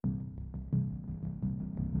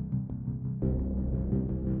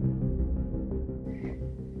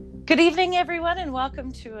Good evening, everyone, and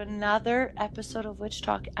welcome to another episode of Witch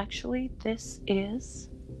Talk. Actually, this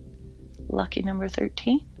is lucky number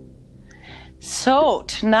 13. So,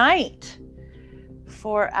 tonight,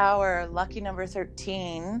 for our lucky number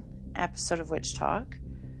 13 episode of Witch Talk,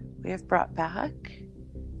 we have brought back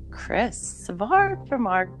Chris Savard from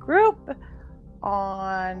our group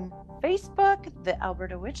on Facebook, the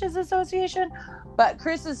Alberta Witches Association. But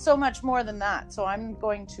Chris is so much more than that, so I'm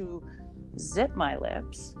going to zip my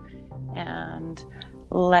lips and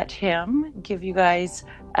let him give you guys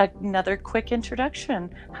another quick introduction.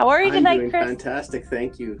 How are you tonight, I'm doing Chris? Fantastic,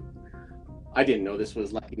 thank you. I didn't know this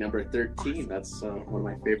was lucky number 13. That's one of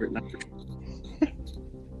my favorite numbers.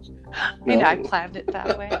 I planned it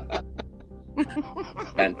that way.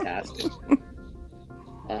 Fantastic.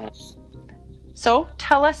 So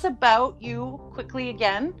tell us about you quickly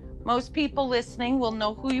again. Most people listening will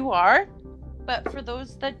know who you are, but for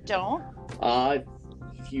those that don't,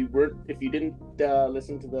 if you didn't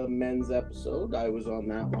listen to the men's episode, I was on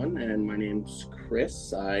that one, and my name's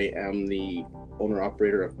Chris. I am the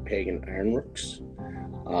owner-operator of Pagan Ironworks.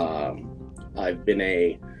 I've been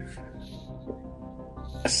a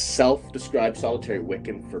self-described solitary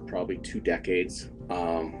Wiccan for probably 2 decades.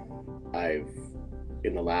 I've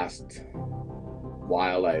in the last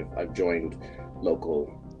while I've joined local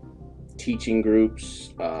teaching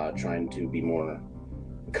groups, trying to be more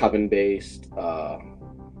coven-based.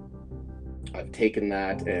 I've taken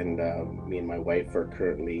that, and me and my wife are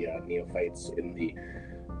currently neophytes in the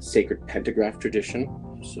sacred pentagraph tradition.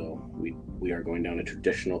 So we are going down a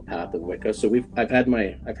traditional path of Wicca. So I've had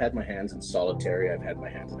my hands in solitary. I've had my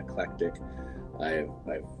hands in eclectic. I've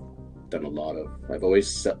done a lot of. I've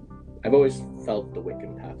always felt the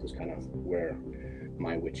Wiccan path was kind of where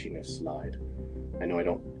my witchiness lied. I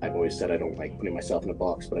know I've always said I don't like putting myself in a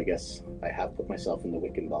box, but I guess I have put myself in the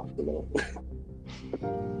Wiccan box a little.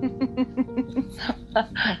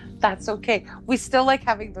 that's okay. We still like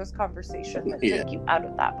having those conversations that take you out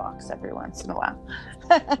of that box every once in a while.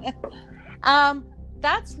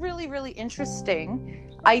 That's really, really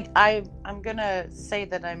interesting. I'm gonna say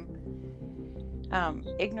that I'm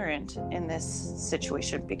ignorant in this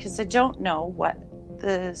situation because I don't know what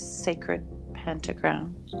the sacred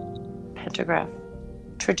pentagraph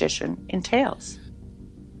tradition entails.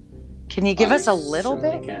 Can you give us a little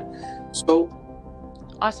bit? So,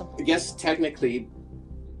 awesome. I guess technically,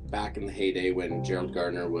 back in the heyday when Gerald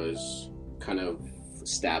Gardner was kind of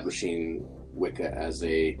establishing Wicca as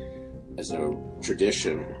a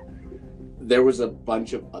tradition, there was a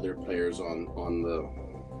bunch of other players in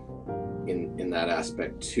that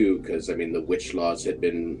aspect too. Because I mean, the witch laws had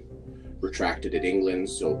been retracted in England,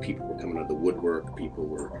 so people were coming out of the woodwork. People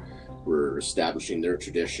were establishing their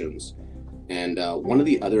traditions, and one of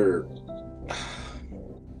the other.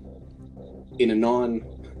 In a one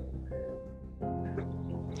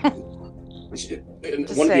of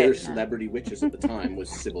the other celebrity witches at the time was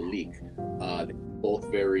Sybil Leek.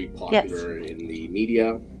 Both very popular in the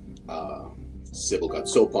media. Sybil got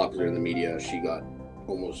so popular in the media, she got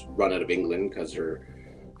almost run out of England because her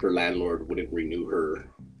landlord wouldn't renew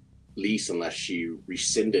her lease unless she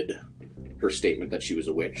rescinded her statement that she was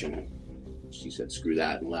a witch, and she said screw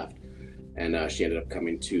that and left. And she ended up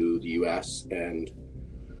coming to the US, and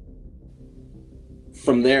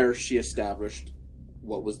from there, she established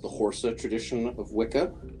what was the Horsa tradition of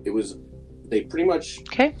Wicca. They pretty much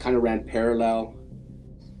kind of ran parallel.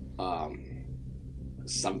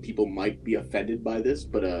 Some people might be offended by this,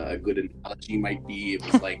 but a good analogy might be it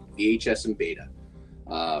was like VHS and Beta.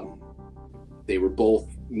 They were both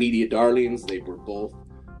media darlings. They were both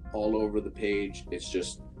all over the page. It's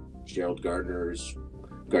just Gerald Gardner's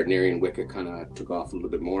Gardnerian Wicca kind of took off a little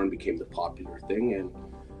bit more and became the popular thing, and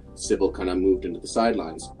Sybil kind of moved into the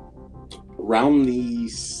sidelines. Around the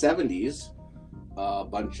 70s, a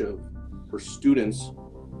bunch of her students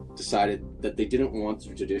decided that they didn't want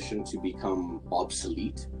their tradition to become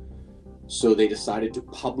obsolete. So they decided to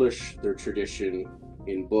publish their tradition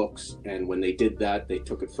in books. And when they did that, they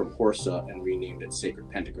took it from Horsa and renamed it Sacred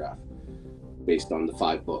Pentagraph, based on the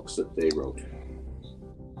 5 books that they wrote.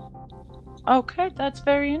 Okay, that's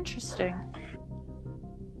very interesting.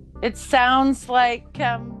 It sounds like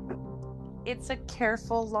it's a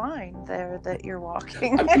careful line there that you're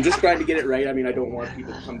walking. I'm just trying to get it right. I mean, I don't want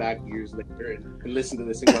people to come back years later and listen to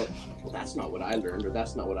this and go, well, that's not what I learned, or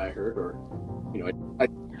that's not what I heard, or, you know.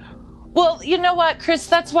 Well, you know what, Chris?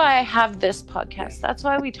 That's why I have this podcast. That's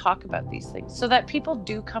why we talk about these things, so that people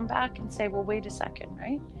do come back and say, well, wait a second,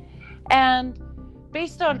 right? And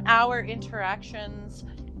based on our interactions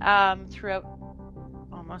throughout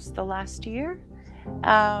almost the last year,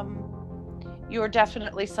 you're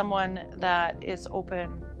definitely someone that is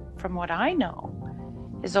open from what I know,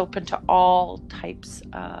 is open to all types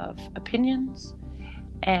of opinions,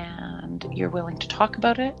 and you're willing to talk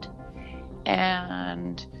about it.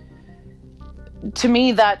 And to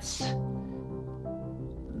me, that's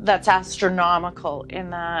astronomical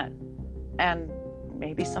in that, and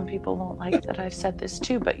maybe some people won't like that I've said this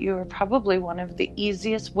too, but you are probably one of the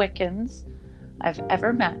easiest Wiccans I've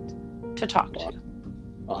ever met to talk to.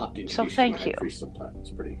 I'll have to so thank you.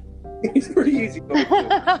 Sometimes it's pretty easy.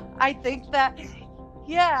 I think that,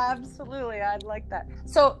 yeah, absolutely. I'd like that.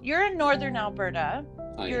 So you're in Northern Alberta.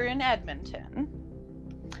 You're in Edmonton.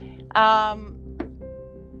 I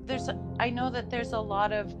know that there's a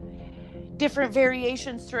lot of different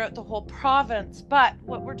variations throughout the whole province, but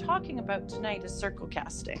what we're talking about tonight is circle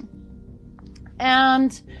casting.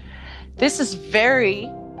 And this is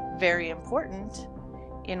very, very important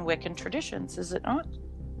in Wiccan traditions, is it not?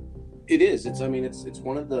 It is. It's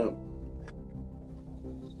one of the,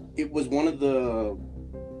 it was one of the,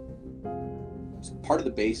 part of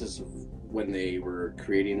the basis of when they were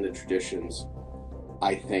creating the traditions,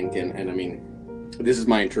 I think, and I mean, this is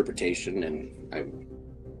my interpretation, and I'm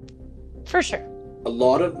for sure. A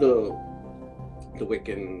lot of the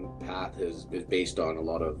Wiccan path is based on a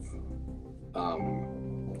lot of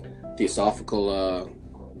theosophical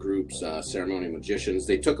groups, ceremonial magicians.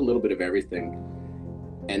 They took a little bit of everything,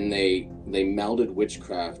 and they melded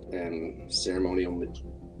witchcraft and ceremonial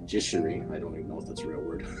magicianry. I don't even know if that's a real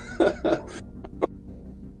word.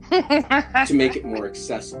 To make it more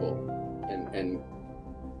accessible and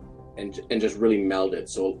just really meld it.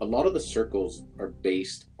 So a lot of the circles are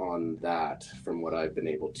based on that, from what I've been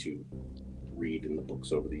able to read in the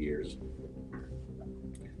books over the years.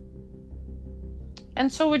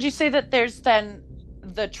 And so would you say that there's then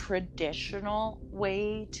the traditional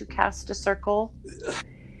way to cast a circle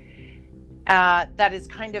that is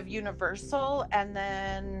kind of universal, and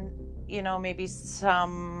then, you know, maybe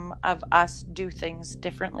some of us do things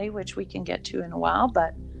differently, which we can get to in a while,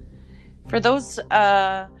 but for those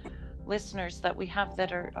listeners that we have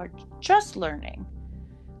that are just learning,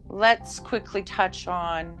 let's quickly touch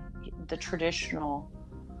on the traditional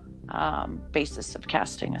basis of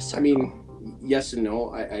casting a circle. I mean, yes and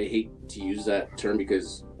no. I hate to use that term,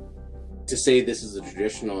 because to say this is a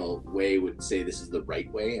traditional way would say this is the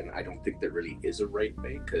right way, and I don't think there really is a right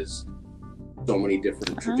way, because so many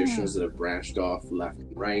different traditions that have branched off left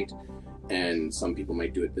and right, and some people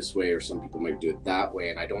might do it this way or some people might do it that way,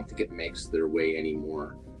 and I don't think it makes their way any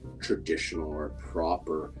more traditional or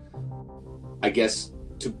proper. I guess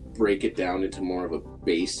to break it down into more of a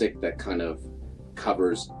basic that kind of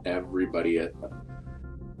covers everybody, a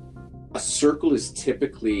circle is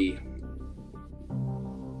typically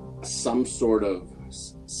some sort of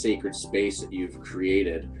sacred space that you've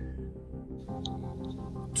created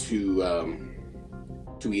to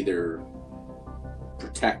either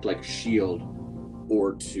protect, like a shield,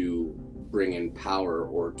 or to bring in power,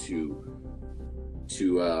 or to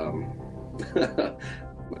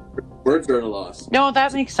words are at a loss. No,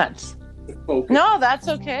 that makes sense. Focus. No, that's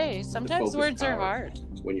okay. Sometimes words are hard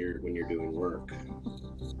when you're doing work.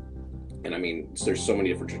 And I mean, there's so many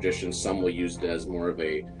different traditions. Some will use it as more of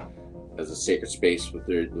a sacred space with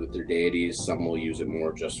their deities. Some will use it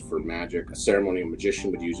more just for magic. A ceremonial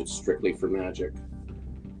magician would use it strictly for magic.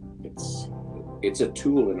 It's a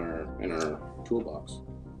tool in our toolbox,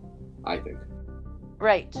 I think.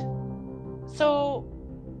 Right. So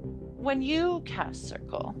when you cast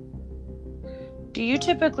circle, do you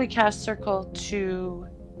typically cast circle to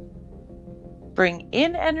bring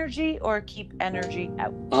in energy or keep energy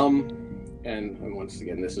out? And once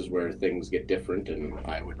again, this is where things get different, and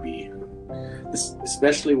I would be,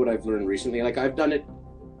 especially what I've learned recently, like I've done it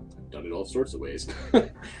all sorts of ways.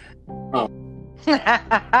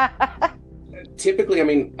 Typically, I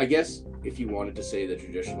mean, I guess if you wanted to say the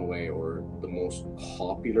traditional way, or the most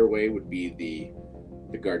popular way, would be the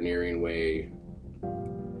Gardnerian way,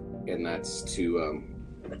 and that's to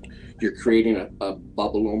you're creating a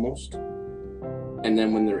bubble almost, and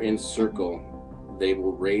then when they're in circle, they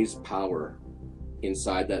will raise power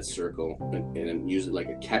inside that circle and use it like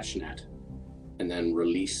a catch net, and then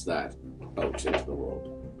release that out into the world.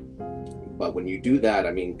 But when you do that,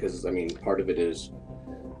 I mean, part of it is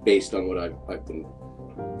based on what I've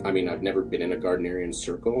never been in a Gardnerian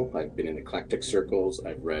circle. I've been in eclectic circles.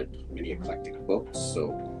 I've read many eclectic books.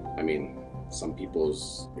 So, I mean, some people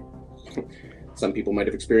might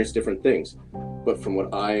have experienced different things. But from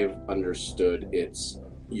what I've understood,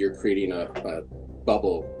 you're creating a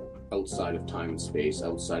bubble outside of time and space,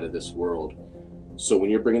 outside of this world. So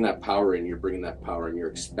when you're bringing that power in, you're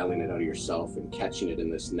expelling it out of yourself and catching it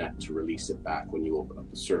in this net to release it back when you open up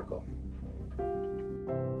the circle.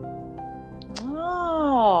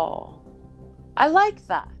 Oh, I like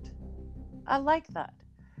that.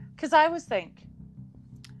 Because I was think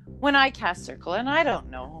when I cast circle, and I don't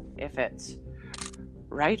know if it's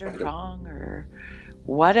right or wrong or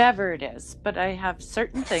whatever it is, but I have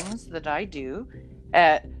certain things that I do.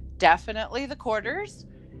 Definitely the quarters.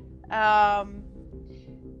 I'm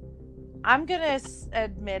gonna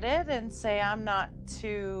admit it and say I'm not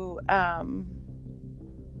too. I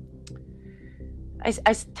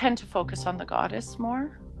tend to focus on the goddess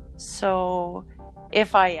more. So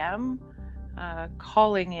if I am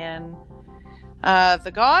calling in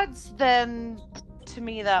the gods, then to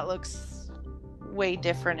me that looks way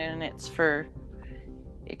different, and it's for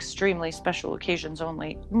extremely special occasions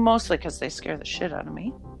only, mostly because they scare the shit out of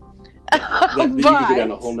me. You could get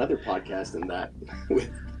on a whole nother podcast in that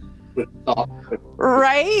with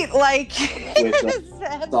right, like with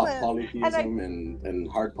soft polytheism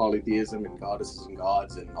and hard polytheism and goddesses and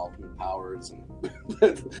gods and ultimate powers and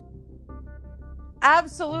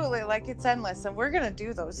absolutely, like it's endless, and we're gonna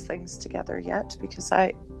do those things together yet, because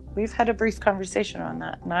we've had a brief conversation on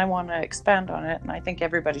that, and I want to expand on it, and I think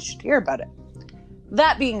everybody should hear about it.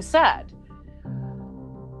 That being said,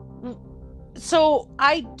 so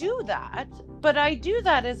I do that, but I do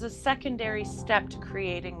that as a secondary step to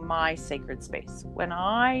creating my sacred space. When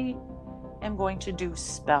I am going to do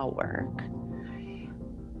spell work,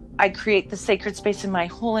 I create the sacred space in my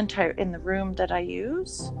whole in the room that I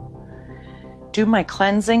use, do my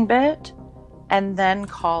cleansing bit, and then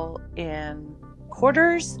call in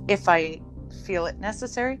quarters if I feel it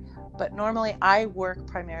necessary. But normally I work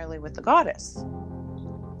primarily with the goddess.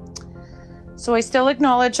 So I still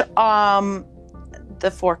acknowledge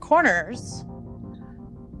the four corners,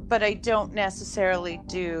 but I don't necessarily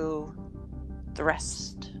do the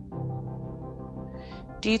rest.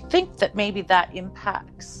 Do you think that maybe that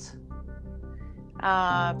impacts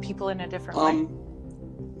people in a different way?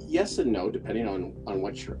 Yes and no, depending on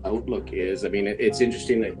what your outlook is. I mean, it's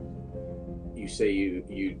interesting that you say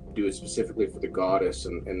you do it specifically for the goddess,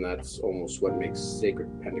 and that's almost what makes Sacred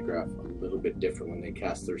Pentagraph a little bit different when they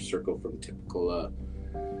cast their circle from typical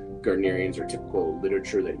Gardnerians or typical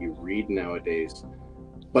literature that you read nowadays.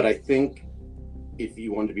 But I think if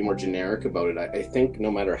you want to be more generic about it, I think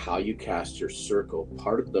no matter how you cast your circle,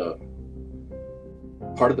 part of the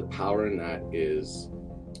power in that is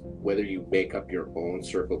whether you make up your own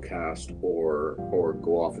circle cast or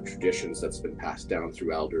go off of traditions that's been passed down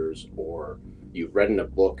through elders, or you've read in a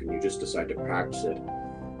book and you just decide to practice it.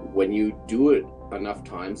 When you do it enough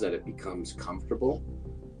times that it becomes comfortable,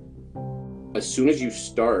 as soon as you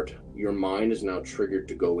start, your mind is now triggered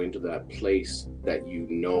to go into that place that you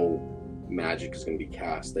know magic is going to be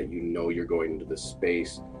cast, that you know you're going into this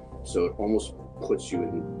space. So it almost puts you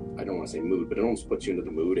in, I don't want to say mood, but it almost puts you into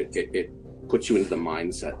the mood. It puts you into the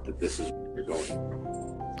mindset that this is where you're going.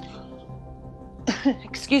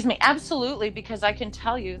 Excuse me. Absolutely, because I can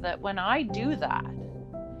tell you that when I do that,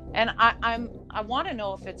 and I want to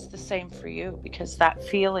know if it's the same for you, because that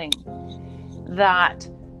feeling, that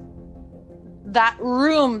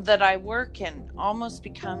room that I work in almost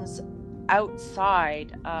becomes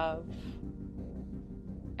outside of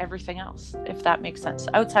everything else, if that makes sense,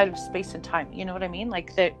 outside of space and time. You know what I mean?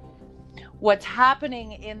 Like that, what's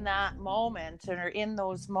happening in that moment or in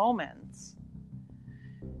those moments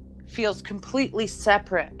feels completely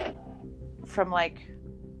separate from, like,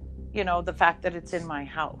 you know, the fact that it's in my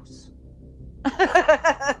house.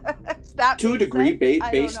 To a degree,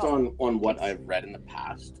 based on what I've read in the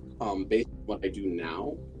past, based on what I do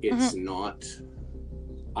now, it's not,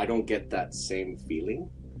 I don't get that same feeling.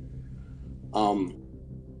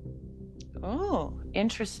 Oh,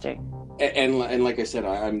 interesting. And like I said,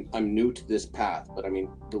 I'm new to this path, but I mean,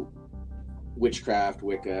 the witchcraft,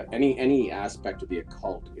 Wicca, any aspect of the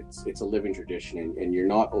occult, it's a living tradition, and you're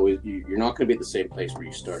not going to be at the same place where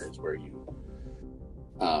you started, where you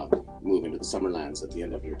move into the Summerlands at the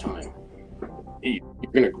end of your time.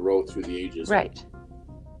 You're going to grow through the ages. Right.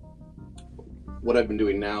 What I've been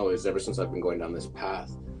doing now is, ever since I've been going down this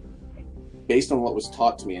path, based on what was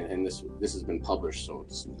taught to me, and this has been published, so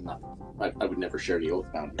it's not, I would never share the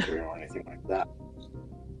Oathbound material or anything like that.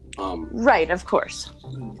 Right, of course.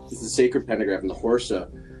 The Sacred Pentagraph and the Horsa,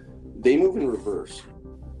 they move in reverse,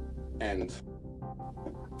 and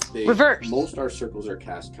most our circles are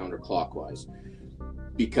cast counterclockwise,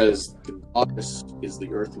 because the goddess is the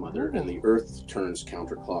Earth Mother, and the Earth turns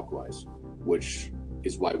counterclockwise, which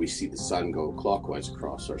is why we see the sun go clockwise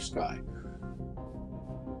across our sky.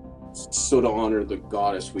 So to honor the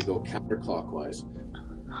goddess, we go counterclockwise,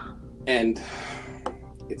 and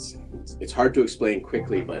it's hard to explain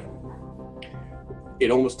quickly, but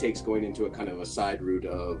it almost takes going into a kind of a side route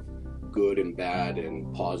of good and bad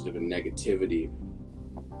and positive and negativity.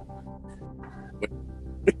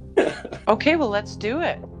 Okay, well, let's do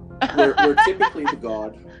it. where typically the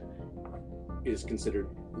god is considered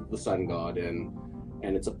the sun god, and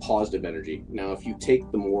it's a positive energy. Now, if you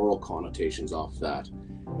take the moral connotations off that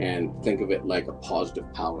and think of it like a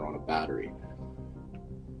positive power on a battery,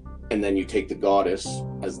 and then you take the goddess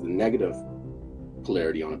as the negative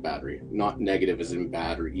polarity on a battery, not negative as in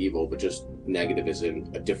bad or evil, but just negative as in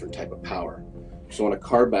a different type of power. So on a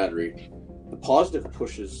car battery, the positive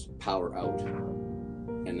pushes power out,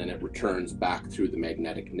 and then it returns back through the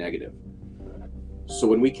magnetic negative. So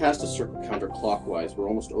when we cast a circle counterclockwise, we're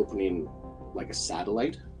almost opening like a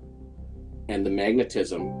satellite, and the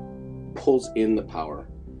magnetism pulls in the power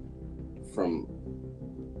from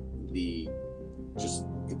the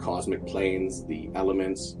cosmic planes, the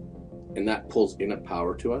elements, and that pulls in a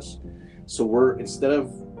power to us. So we're, instead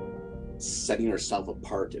of setting ourselves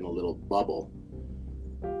apart in a little bubble,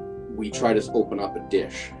 we try to open up a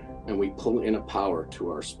dish and we pull in a power to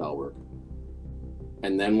our spell work.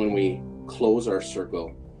 And then when we close our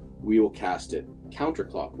circle, we will cast it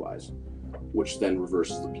counterclockwise, which then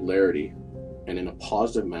reverses the polarity and in a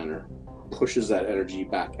positive manner pushes that energy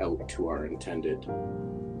back out to our intended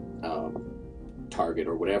target,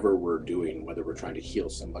 or whatever we're doing, whether we're trying to heal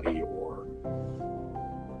somebody or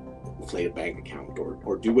inflate a bank account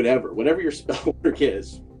or do whatever your spell work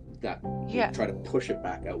is, that try to push it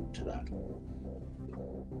back out to that.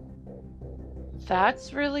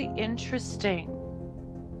 That's really interesting.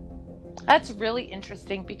 That's really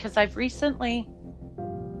interesting because I've recently,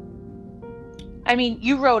 I mean,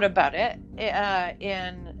 you wrote about it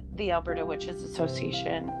in the Alberta Witches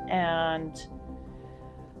Association, and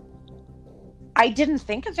I didn't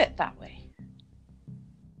think of it that way.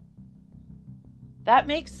 That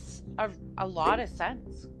makes a lot of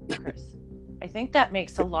sense, Chris. I think that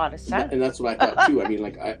makes a lot of sense. And that's what I thought too. I mean,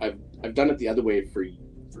 like I've done it the other way for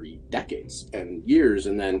decades and years,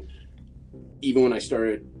 and then even when I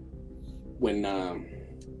started, in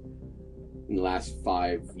the last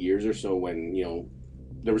 5 years or so, when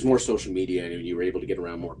there was more social media and you were able to get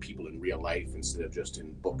around more people in real life instead of just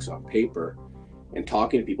in books on paper and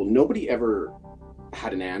talking to people, nobody ever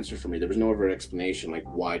had an answer for me. There was no ever explanation like,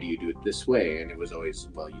 why do you do it this way? And it was always,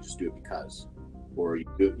 well, you just do it because, or you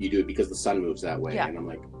do it because the sun moves that way. And I'm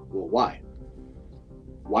like, well, why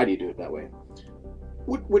do you do it that way?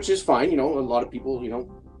 Which is fine, a lot of people,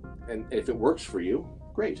 and if it works for you,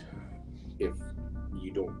 great. If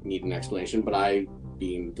you don't need an explanation, but I,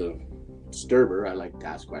 being the disturber, I like to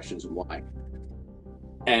ask questions and why.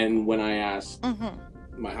 And when I asked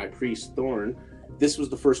my high priest Thorn, this was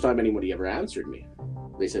the first time anybody ever answered me.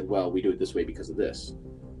 They said, well, we do it this way because of this,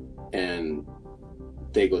 and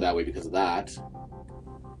they go that way because of that,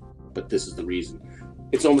 but this is the reason.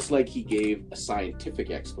 It's almost like he gave a scientific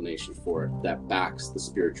explanation for it that backs the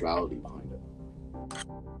spirituality behind it.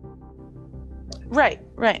 Right.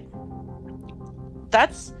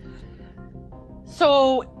 That's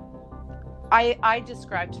so I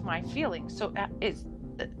described my feelings. So is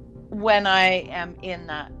when I am in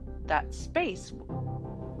that space,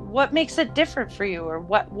 what makes it different for you, or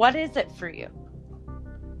what is it for you?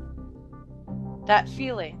 That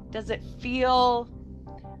feeling, does it feel,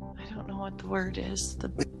 I don't know what the word is, the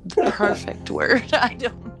perfect word. I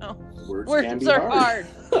don't know. Words are hard.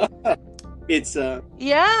 It's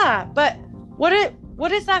yeah, but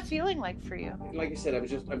what is that feeling like for you? Like I said,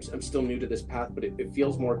 I'm still new to this path, but it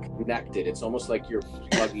feels more connected. It's almost like you're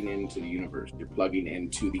plugging into the universe. You're plugging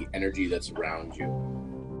into the energy that's around you.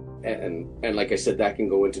 And like I said, that can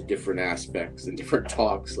go into different aspects and different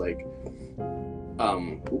talks. Like,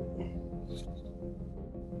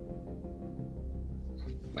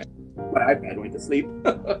 my iPad went to sleep.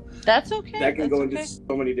 That's okay. That can go into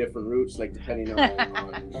so many different routes, like depending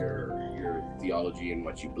on your theology and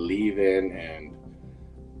what you believe in, and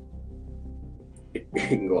it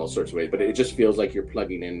can go all sorts of ways. But it just feels like you're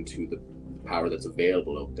plugging into the power that's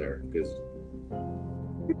available out there.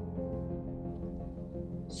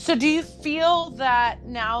 So do you feel that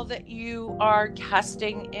now that you are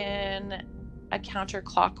casting in a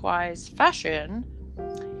counterclockwise fashion,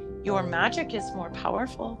 your magic is more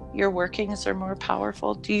powerful? Your workings are more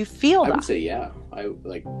powerful? Do you feel that? I would say, yeah. I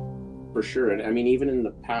like, for sure. And I mean, even in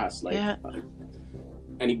the past, like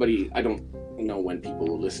anybody, I don't know when people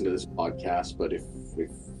will listen to this podcast, but if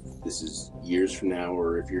this is years from now,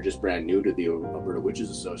 or if you're just brand new to the Alberta Witches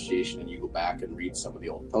Association and you go back and read some of the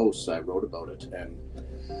old posts, I wrote about it. And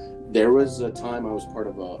there was a time I was part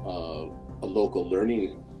of a local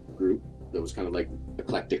learning group that was kind of like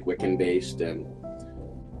eclectic Wiccan based and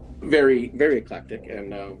very, very eclectic.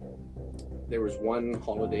 And there was one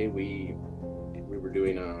holiday we were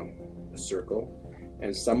doing a circle,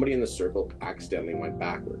 and somebody in the circle accidentally went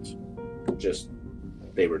backwards. Just,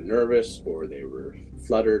 they were nervous or they were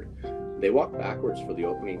fluttered. They walked backwards for the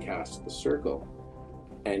opening cast of the circle,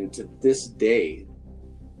 and to this day,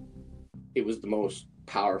 it was the most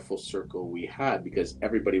powerful circle we had, because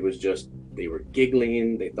everybody was just, they were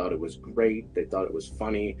giggling, they thought it was great, they thought it was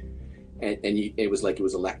funny, and it was like it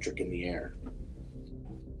was electric in the air.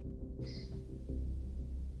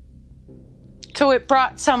 So it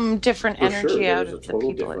brought some different For energy sure, out there was of a the total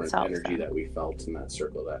people different itself. energy that we felt in that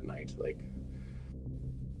circle that night. Like,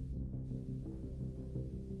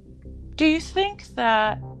 do you think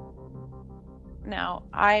that, now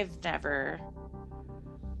I've never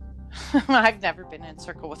been in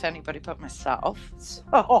circle with anybody but myself,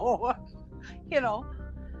 so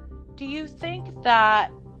do you think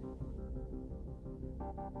that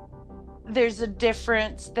there's a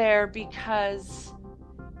difference there because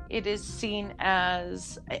it is seen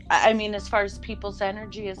as, I mean, as far as people's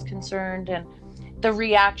energy is concerned and the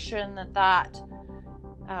reaction that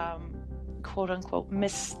quote unquote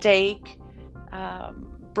mistake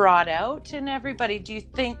brought out in everybody? Do you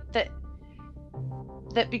think that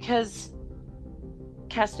because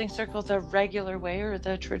casting circles the regular way or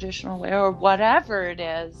the traditional way or whatever it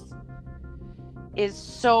is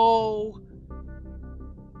so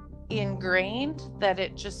ingrained that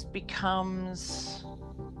it just becomes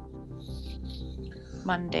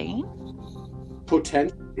mundane?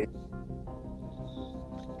 Potentially.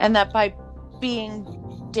 And that by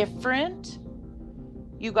being different,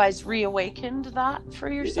 you guys reawakened that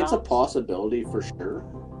for yourself? It's a possibility for sure.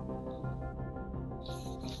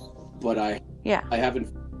 But I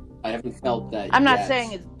haven't felt that. I'm not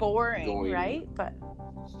saying it's boring, right? But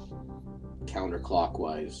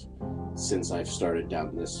counterclockwise, since I've started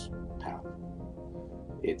down this path,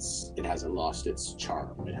 it hasn't lost its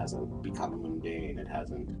charm. It hasn't become mundane. It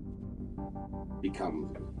hasn't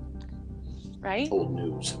become old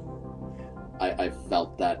news. I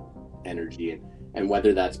felt that energy, and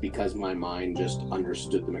whether that's because my mind just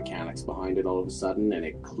understood the mechanics behind it all of a sudden and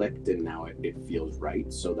it clicked and now it feels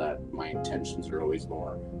right, so that my intentions are always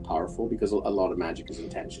more powerful, because a lot of magic is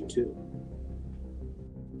intention too.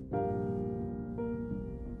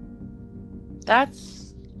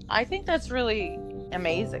 I think that's really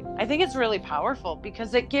amazing. I think it's really powerful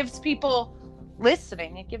because it gives people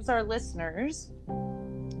listening, it gives our listeners,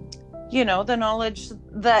 the knowledge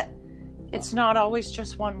that it's not always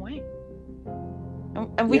just one way.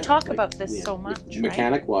 And we talk about this so much.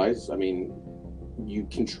 Mechanic wise, I mean, you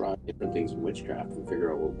can try different things in witchcraft and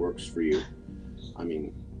figure out what works for you. I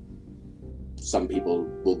mean, some people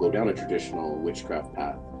will go down a traditional witchcraft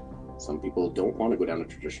path. Some people don't want to go down a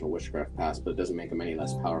traditional witchcraft path, but it doesn't make them any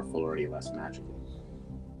less powerful or any less magical,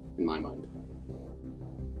 in my mind.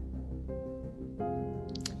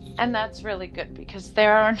 And that's really good, because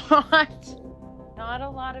there are not a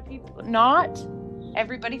lot of people, not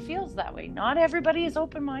everybody feels that way. Not everybody is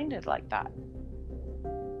open-minded like that.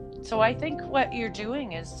 So I think what you're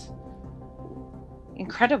doing is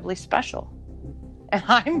incredibly special. And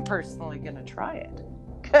I'm personally going to try it,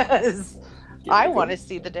 because I want to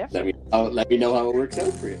see the difference. Let me know how it works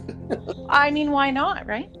out for you. I mean, why not,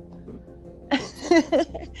 right?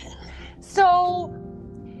 So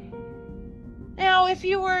now, if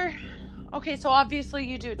you were, okay, so obviously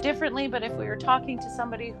you do it differently, but if we were talking to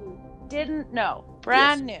somebody who didn't know,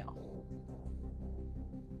 brand new,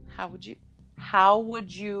 how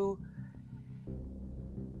would you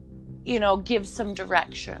give some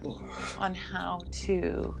direction on how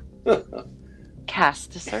to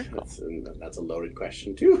cast a circle? That's a loaded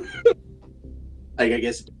question too. I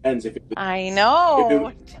guess it depends. I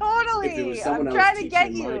know, totally. If it was someone I'm else trying to get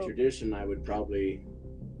teaching you. my tradition, I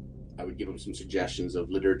would give them some suggestions of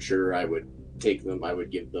literature. I would give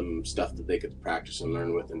them stuff that they could practice and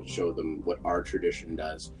learn with, and show them what our tradition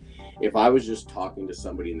does. If I was just talking to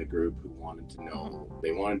somebody in the group who wanted to know,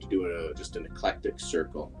 they wanted to do just an eclectic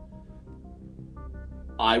circle,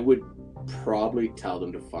 I would probably tell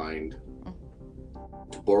them to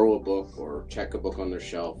borrow a book or check a book on their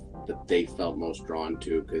shelf that they felt most drawn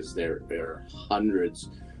to, because there are hundreds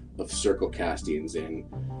of circle castings in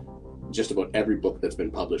just about every book that's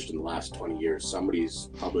been published in the last 20 years. Somebody's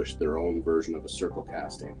published their own version of a circle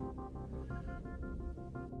casting.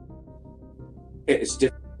 It's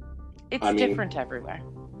different. It's different everywhere.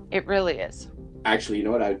 It really is. Actually, you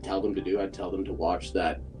know what I'd tell them to do? I'd tell them to watch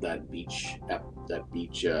that beach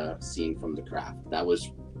scene from The Craft. That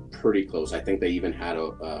was pretty close. I think they even had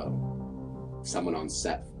someone on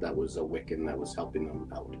set that was a Wiccan that was helping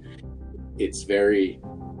them out. It's very...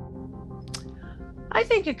 I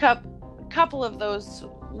think a couple of those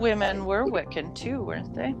women were Wiccan too,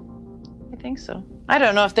 weren't they? I think so. I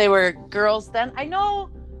don't know if they were girls then. I know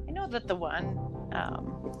that the one,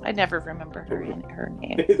 I never remember her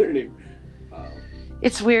name. Their name.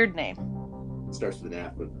 It's a weird name. Starts with an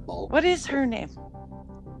F, but Ball. What is her name?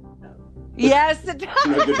 Yes, it does.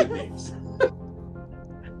 I'm not good at names.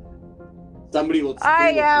 Somebody will.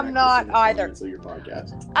 I am not either. Of your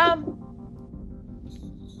podcast.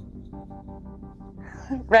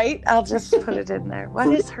 Right? I'll just put it in there.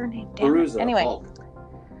 What is her name? Damn it. Anyway.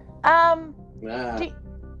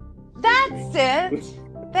 That's it.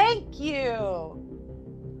 Thank you.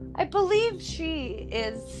 I believe she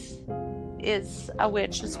is a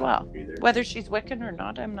witch as well. Whether she's Wiccan or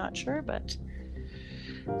not, I'm not sure, but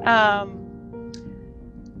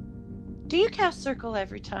do you cast circle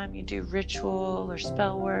every time you do ritual or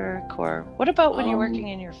spell work, or what about when you're working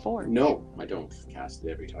in your forge? No, I don't cast it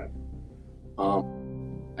every time.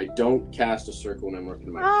 I don't cast a circle when I'm working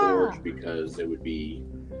in my forge because it would be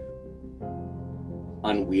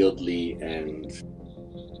unwieldy and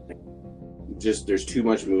just there's too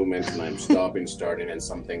much movement and I'm stopping, starting, and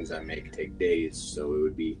some things I make take days, so it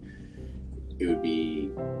would be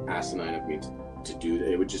asinine of me to do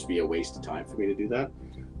that. It would just be a waste of time for me to do that.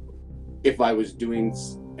 If I was doing,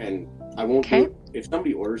 and I won't do it, if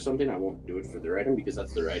somebody orders something, I won't do it for their item because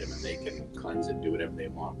that's their item and they can cleanse it, do whatever they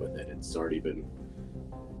want with it. It's already been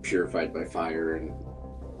purified by fire and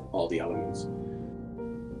all the elements.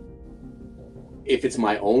 If it's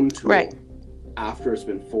my own tool, after it's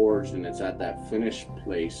been forged and it's at that finished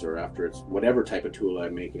place, or after it's whatever type of tool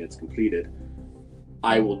I'm making, it's completed,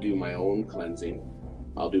 I will do my own cleansing.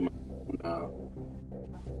 I'll do my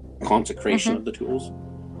own consecration of the tools.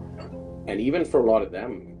 And even for a lot of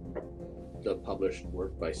them, the published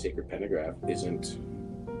work by Sacred Pentagraph isn't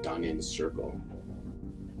done in circle.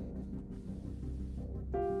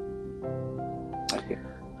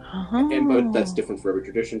 But that's different for every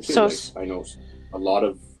tradition too. So, I know a lot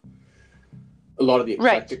of the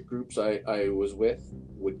eclectic groups I was with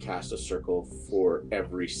would cast a circle for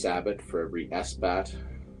every Sabbat, for every Esbat.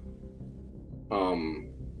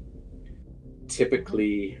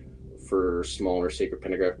 Typically, for smaller Sacred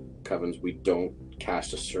Pentagraph covens, we don't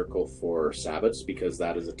cast a circle for Sabbats because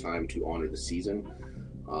that is a time to honor the season.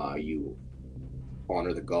 You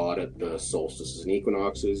honor the god at the solstices and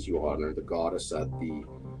equinoxes. You honor the goddess at the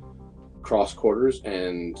cross quarters,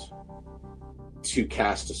 and to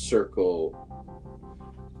cast a circle,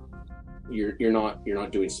 you're not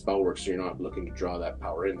doing spell work, so you're not looking to draw that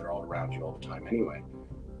power in. They're all around you all the time anyway.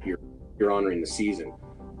 You're honoring the season.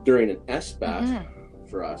 During an Esbat,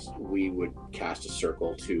 for us, we would cast a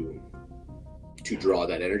circle to draw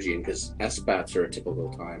that energy in, because Esbats are a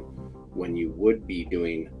typical time when you would be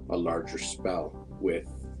doing a larger spell with,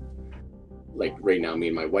 like right now, me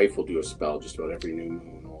and my wife will do a spell just about every new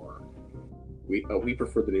moon, or we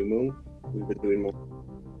prefer the new moon. We've been doing more.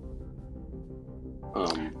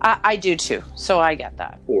 I do too, so I get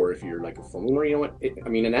that. Or if you're like a full moon, or you know what?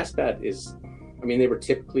 An Esbat is, they were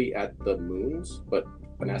typically at the moons, but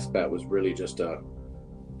an Esbat was really just a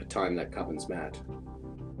time that covens met.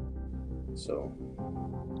 So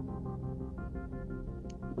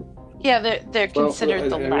yeah, they're considered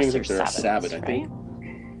the lesser Sabbats, right? I think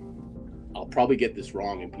I'll probably get this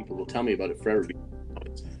wrong, and people will tell me about it forever.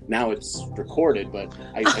 Now it's recorded, but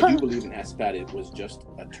I do believe an Esbat it was just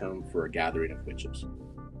a term for a gathering of witches.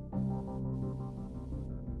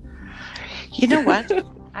 You know what?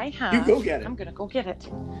 I have. You go get it. I'm gonna go get it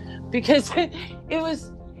because it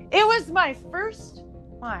was my first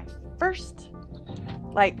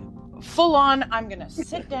like full on. I'm gonna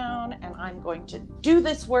sit down and I'm going to do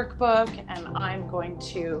this workbook and I'm going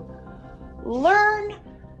to learn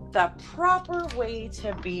the proper way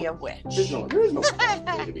to be a witch. There is no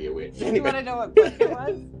proper way to be a witch. You want to know what book it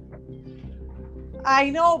was? I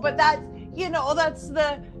know, but that's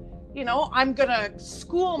the, I'm going to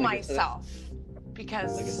school myself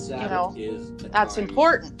because, that's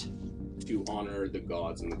important. To honor the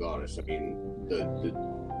gods and the goddess.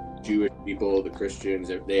 The Jewish people, the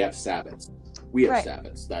Christians, they have Sabbats. We have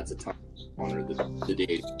Sabbats. That's a time to honor the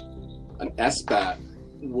deity. An Esbat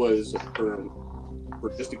was a term for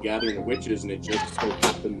just a gathering of witches, and it just so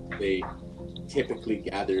happened they typically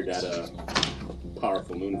gathered at a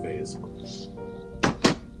powerful moon phase.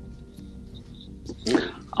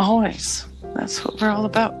 Always. That's what we're all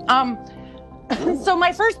about. So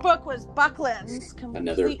my first book was Buckland's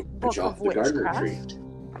Complete Book of Witchcraft.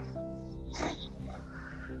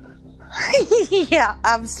 Yeah,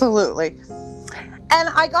 absolutely. And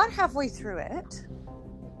I got halfway through it,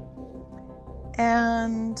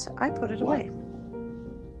 and I put it away.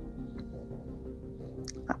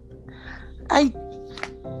 I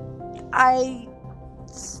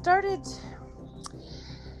started.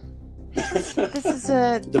 This is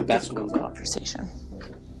a the best one's up. conversation.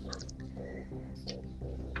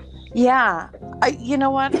 Yeah, you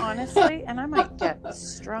know what? Honestly, and I might get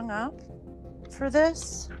strung up for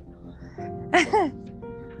this.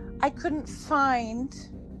 I couldn't find,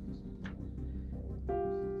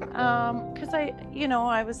 because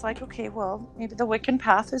I was like, okay, well, maybe the Wiccan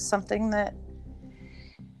path is something that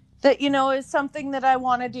is something that I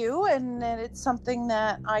want to do, and that it's something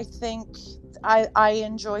that I think I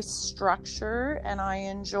enjoy structure, and I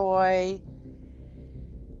enjoy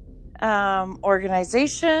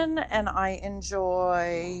organization, and I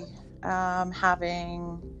enjoy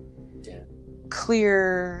having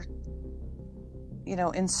clear,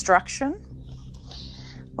 instruction.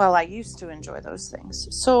 Well, I used to enjoy those things.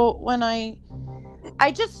 So when I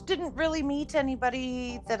just didn't really meet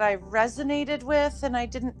anybody that I resonated with, and I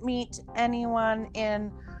didn't meet anyone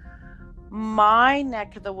in my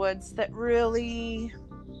neck of the woods that really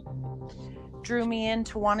drew me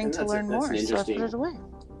into wanting to learn more. So I put it away.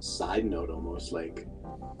 Side note, almost like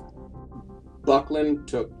Buckland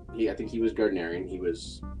I think he was Gardnerian.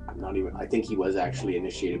 I think he was actually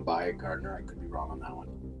initiated by a gardener. I could be wrong on that one.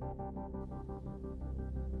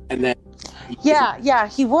 And then he was. Yeah,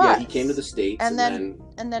 he came to the States and then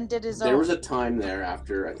did his own. There was a time there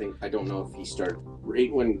after, I don't know if he started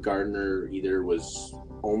right when Gardner either was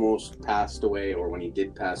almost passed away or when he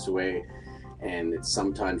did pass away, and it's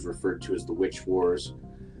sometimes referred to as the Witch Wars.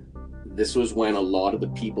 This was when a lot of the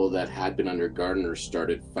people that had been under Gardner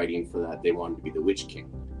started fighting for that. They wanted to be the Witch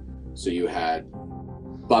King. So you had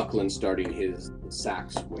Buckland starting his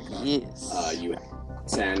Sax Wicca. Yes. You had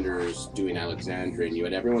Sanders doing Alexandrian. You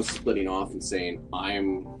had everyone splitting off and saying,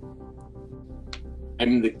 I'm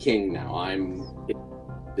the king now.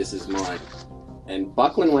 This is mine. And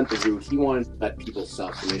Buckland went the route. He wanted to let people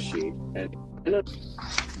self-initiate. And kind of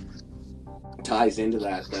ties into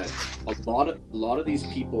that a lot of these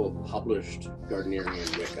people published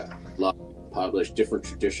Gardnerian Wicca, published different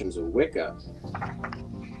traditions of Wicca,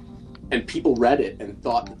 and people read it and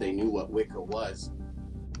thought that they knew what Wicca was,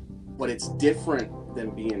 but it's different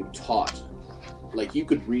than being taught. Like, you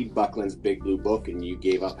could read Buckland's Big Blue Book and you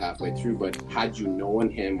gave up halfway through, but had you known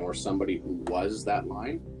him or somebody who was that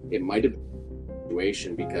line, it might have been a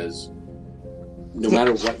situation, because no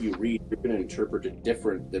matter what you read, you're going to interpret it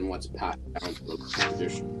different than what's passed down to the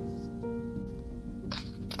tradition.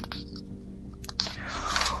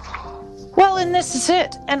 Well, and this is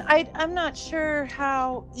it. And I'm not sure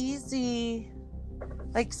how easy,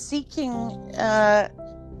 like, seeking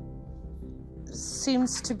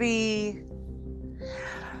seems to be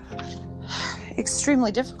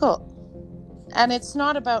extremely difficult. And it's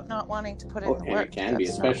not about not wanting to put in the work. It can be,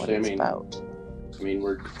 especially,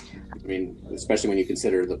 especially when you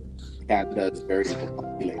consider the Canada is very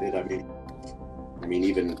populated. I mean,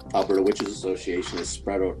 even Alberta Witches Association is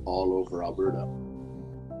spread out all over Alberta.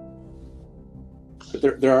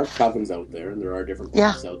 But there are covens out there, and there are different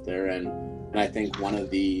paths out there, and I think one of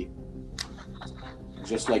the,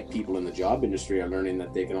 just like people in the job industry are learning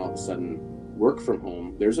that they can all of a sudden work from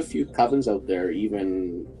home, there's a few covens out there,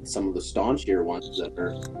 even some of the staunchier ones, that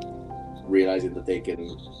are realizing that they can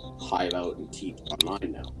hive out and teach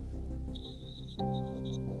online now.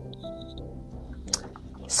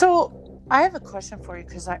 So I have a question for you,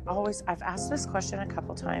 because I've asked this question a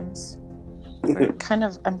couple times. I'm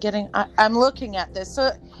looking at this.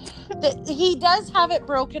 So he does have it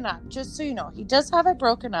broken up, just so you know. He does have it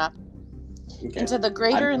broken up into the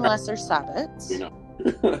greater and lesser Sabbats.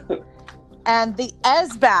 And the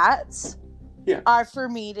Esbats are for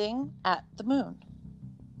meeting at the moon.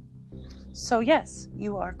 So yes,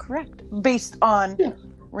 you are correct. Based on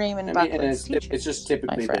Raymond Buckland's teaching. It's just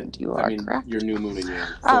typically, my friend, you are correct. Your new moon and your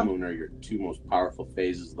full moon are your two most powerful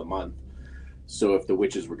phases of the month. So if the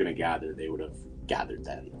witches were going to gather, they would have gathered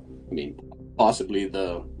then. I mean, possibly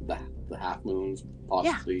the half moons,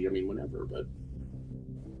 possibly, whenever, but...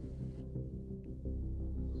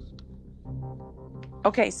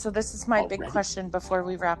 Okay, so this is my big question before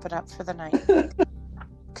we wrap it up for the night.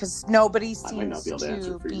 Because nobody seems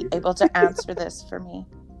to be able to answer this for me.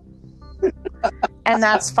 And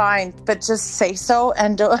that's fine, but just say so,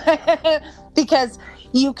 and because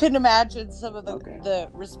you can imagine some of the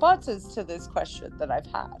responses to this question that I've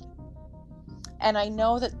had. And I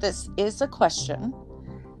know that this is a question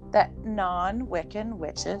that non-Wiccan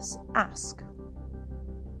witches ask.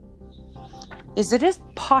 Is it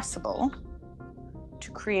possible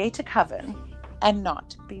to create a coven and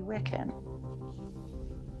not be Wiccan?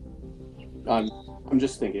 I'm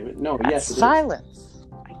just thinking of it. No, that's yes, it silence. is.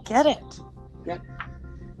 I get it.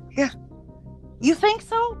 Yeah. You think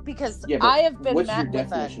so? Because Yeah, but I have been what's your met with a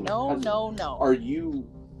definition of cousin? no. Are you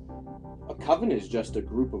a coven is just a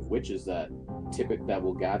group of witches that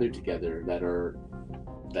will gather together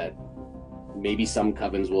that maybe some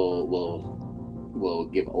covens will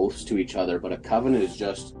give oaths to each other, but a coven is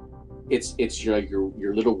just it's your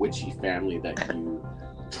little witchy family that you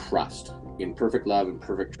trust in perfect love and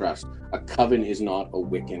perfect trust. A coven is not a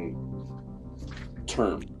Wiccan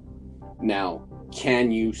term. Now,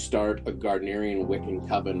 can you start a Gardnerian Wiccan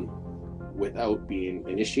coven without being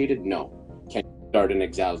initiated? No. Can you start an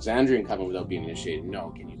Alexandrian coven without being initiated?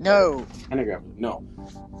 No. Can you start a pentagram? No.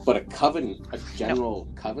 But a coven, a general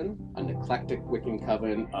coven, an eclectic Wiccan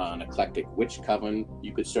coven, an eclectic witch coven,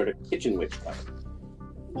 you could start a kitchen witch coven.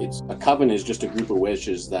 A coven is just a group of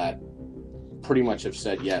witches that pretty much have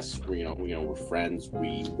said, yes, we're friends,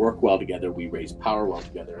 we work well together, we raise power well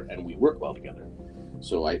together, and we work well together.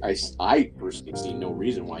 So I personally see no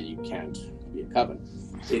reason why you can't be a coven.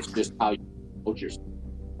 It's just how you approach yourself.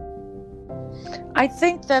 I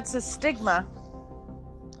think that's a stigma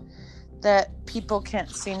that people can't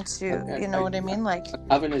seem to, what I mean? Like, a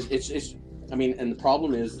coven is, and the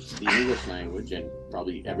problem is the English language, and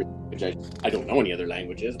probably every language, I don't know any other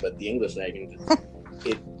languages, but the English language,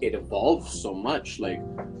 it evolves so much. Like,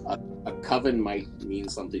 a coven might mean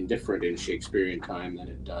something different in Shakespearean time than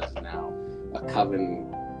it does now. A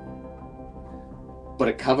coven,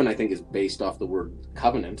 I think, is based off the word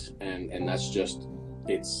covenant, and that's just,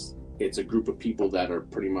 it's a group of people that are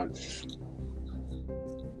pretty much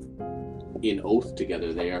in oath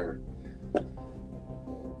together.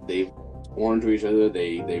 They've sworn to each other,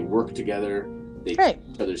 they work together, they keep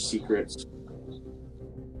each other's secrets.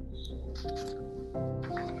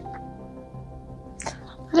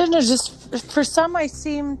 I don't know, just for some I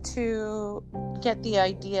seem to get the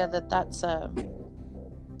idea that that's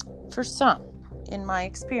for some, in my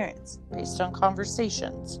experience, based on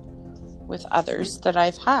conversations with others that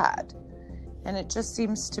I've had, and it just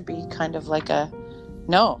seems to be kind of like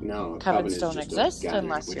no, covens don't exist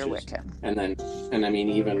unless you're Wiccan. And I mean,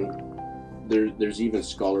 even there's even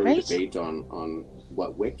scholarly debate on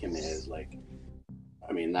what Wiccan is. Like,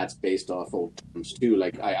 I mean, that's based off old terms too.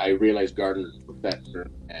 Like, I realize Gardner took that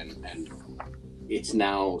term and it's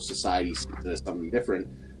now society sees it as something different,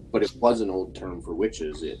 but it was an old term for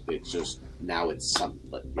witches. It's just now it's something.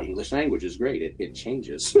 But the English language is great. It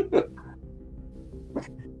changes.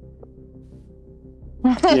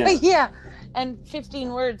 Yeah, and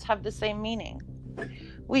 15 words have the same meaning.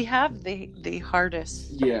 We have the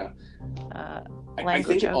hardest. Yeah. I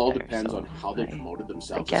think it all depends on how they promoted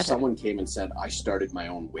themselves. If someone came and said, I started my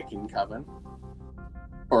own Wiccan coven,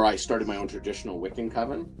 or I started my own traditional Wiccan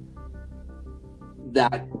coven,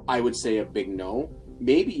 that I would say a big no.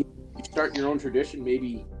 Maybe you start your own tradition,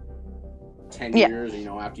 maybe 10 years,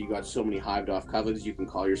 after you got so many hived off covens, you can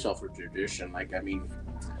call yourself a tradition. Like, I mean,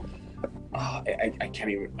 I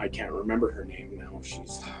can't remember her name now.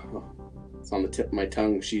 It's on the tip of my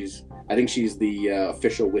tongue. I think she's the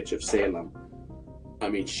official witch of Salem. I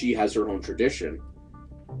mean, she has her own tradition,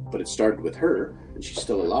 but it started with her, and she's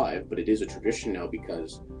still alive, but it is a tradition now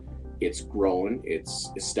because it's grown, it's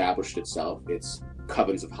established itself, it's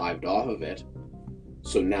covens have hived off of it,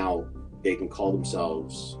 so now they can call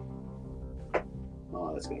themselves...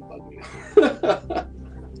 Oh, that's going to bug me.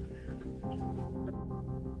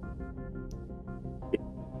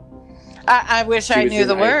 I wish I knew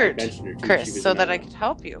the word, Chris, so that I could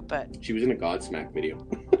help you, but... She was in a Godsmack video.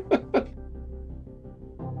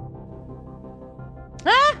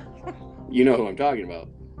 You know who I'm talking about.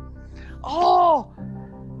 Oh!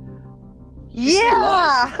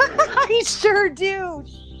 Yeah! I sure do!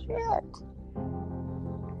 Shit!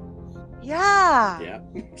 Yeah! Yeah.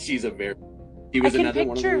 She was another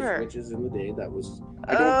one of those witches in the day that was...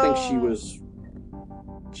 I don't think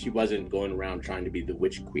she wasn't going around trying to be the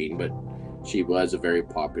witch queen, but she was a very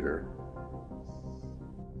popular...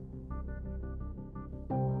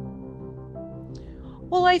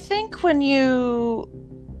 Well, I think when you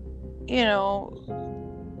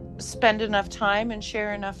spend enough time and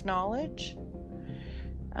share enough knowledge,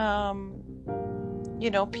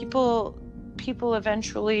 people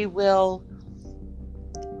eventually will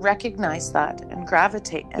recognize that and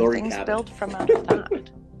gravitate, and Lauren things Cabot. build from out of that.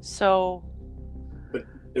 So,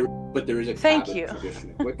 but there is a Cabot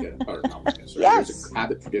tradition of Wicca, or not Wicca, sorry. Yes. There's a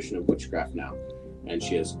Cabot tradition of witchcraft now, and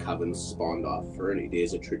she has covens spawned off her, and it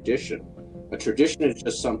is a tradition. A tradition is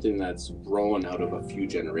just something that's grown out of a few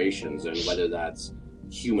generations, and whether that's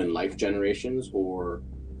human life generations or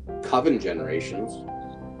coven generations,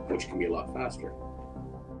 which can be a lot faster.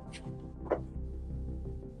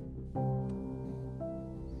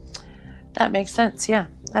 That makes sense. Yeah,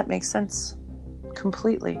 that makes sense.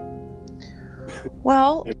 completely.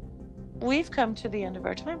 Well, we've come to the end of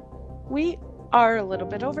our time. We are a little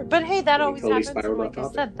bit over, but hey, that always totally happens. spiraled Like I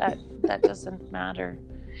off said, that doesn't matter.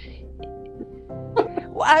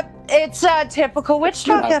 It's a typical Witch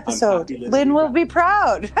Talk episode. Lynn will be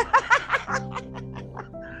proud.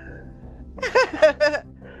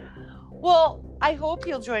 Well, I hope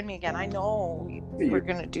you'll join me again. I know we're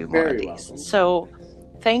going to do more of these. Welcome. So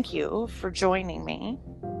thank you for joining me.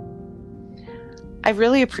 I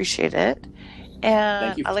really appreciate it.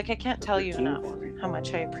 And I can't tell you enough how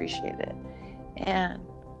much I appreciate it. And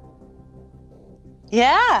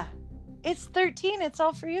yeah, it's 13. It's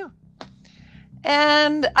all for you.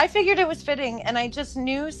 And I figured it was fitting. And I just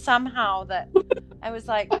knew somehow that I was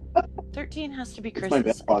like, 13 has to be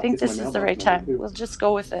Chris's. I think this is the right time. We'll just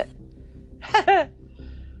go with it.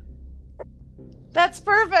 That's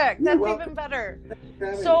perfect. That's even better.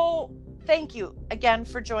 So thank you again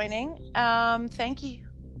for joining.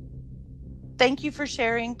 Thank you for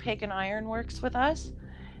sharing Pagan Ironworks with us.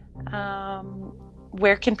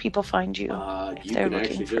 Where can people find you if they're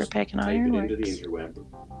looking for Pagan Ironworks? Into the interweb,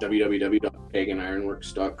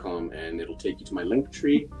 www.paganironworks.com, and it'll take you to my link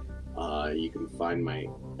tree. You can find my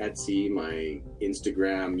Etsy, my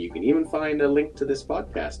Instagram. You can even find a link to this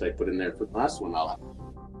podcast I put in there for the last one. I'll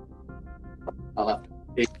have to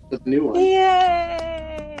take the new one.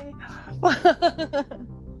 Yay!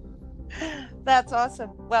 That's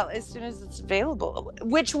awesome. Well, as soon as it's available,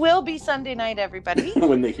 which will be Sunday night, everybody.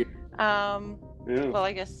 When they hear. Well,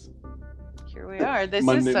 I guess here we are. This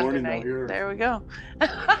Monday is Sunday morning, night. There we go.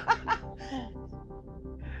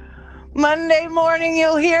 Monday morning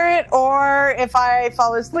you'll hear it, or if I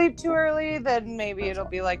fall asleep too early, then maybe it'll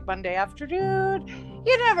be like Monday afternoon.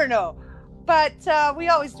 You never know. But we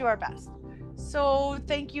always do our best. So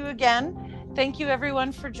thank you again. Thank you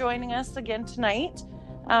everyone for joining us again tonight.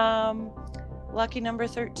 Lucky number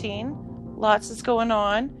 13. Lots is going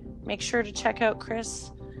on. Make sure to check out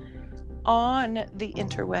Chris on the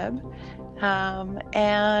interweb.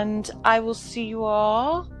 And I will see you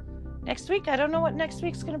all next week. I don't know what next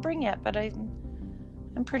week's going to bring yet, but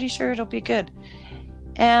I'm pretty sure it'll be good.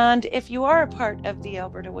 And if you are a part of the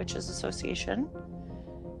Alberta Witches Association,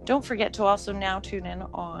 don't forget to also now tune in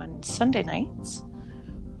on Sunday nights,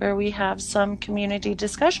 where we have some community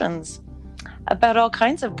discussions about all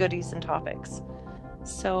kinds of goodies and topics.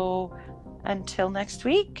 So until next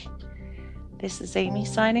week, this is Amy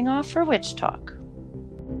signing off for Witch Talk.